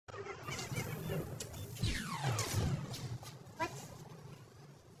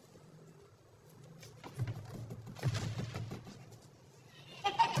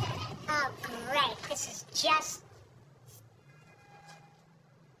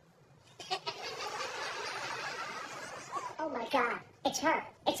my God, it's her.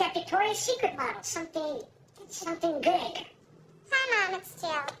 It's that Victoria's Secret model, something Goodacre. Hi, Mom, it's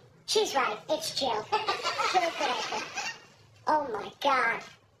Jill. She's right, it's Jill. Jill Goodacre. Oh my God,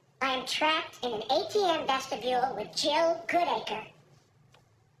 I am trapped in an ATM vestibule with Jill Goodacre.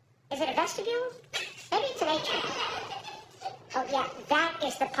 Is it a vestibule? Maybe it's an ATM. Oh yeah, that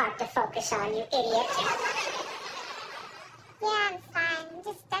is the part to focus on, you idiot. Yeah, I'm fine. I'm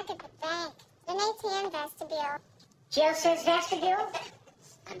just stuck at the bank. An ATM vestibule. Jill says vestibule.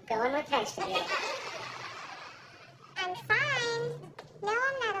 I'm going with vestibule. I'm fine. No,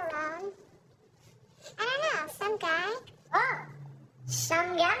 I'm not alone. I don't know, some guy. Oh,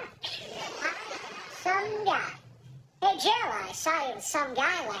 some guy? Some guy. Hey, Jill, I saw you with some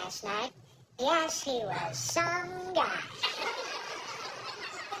guy last night. Yes, he was some guy.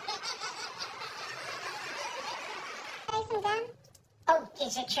 Play some gum? Oh,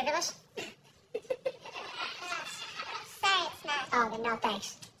 is it sugarless? Sorry, it's not. Oh, then no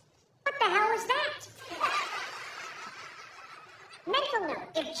thanks. What the hell was that? Mental note,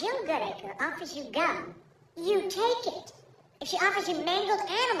 if Jill Goodacre offers you gum, you take it. If she offers you mangled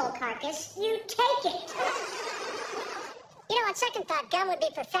animal carcass, you take it. You know, on second thought, gum would be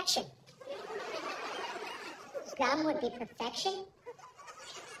perfection. Gum would be perfection?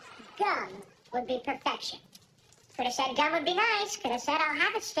 Gum would be perfection. Could have said gum would be nice, could have said I'll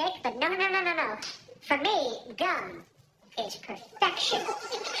have a steak, but no. For me, gum is perfection.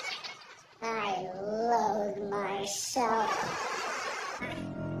 I loathe myself.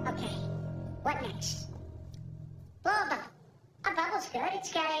 Okay, what next? Blow a bubble. A bubble's good.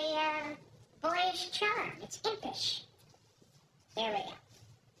 It's got a boyish charm. It's impish. There we go.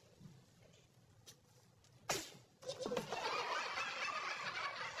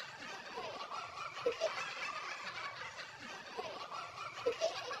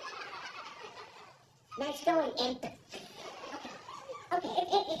 Nice going, imp. Okay,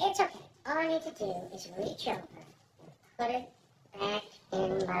 it's okay. All I need to do is reach over, put it back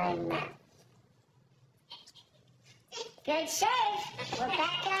in my mouth. Good save. We're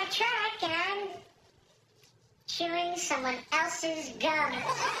back on track, and I'm chewing someone else's gum.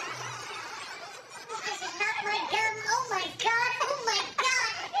 This is not my gum. Oh my God. Oh my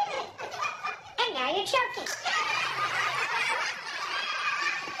God. And now you're choking.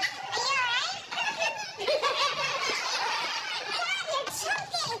 Are you alright? God, you're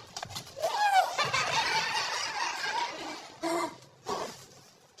choking!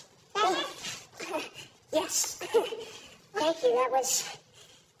 Yes. Thank you.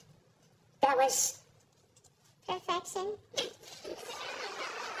 That was Perfection.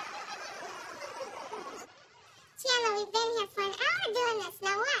 Chandler, we've been here for an hour doing this.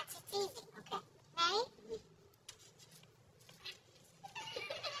 Now watch. It's easy. okay. Ready?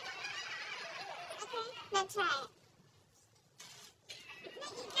 Okay, now try it.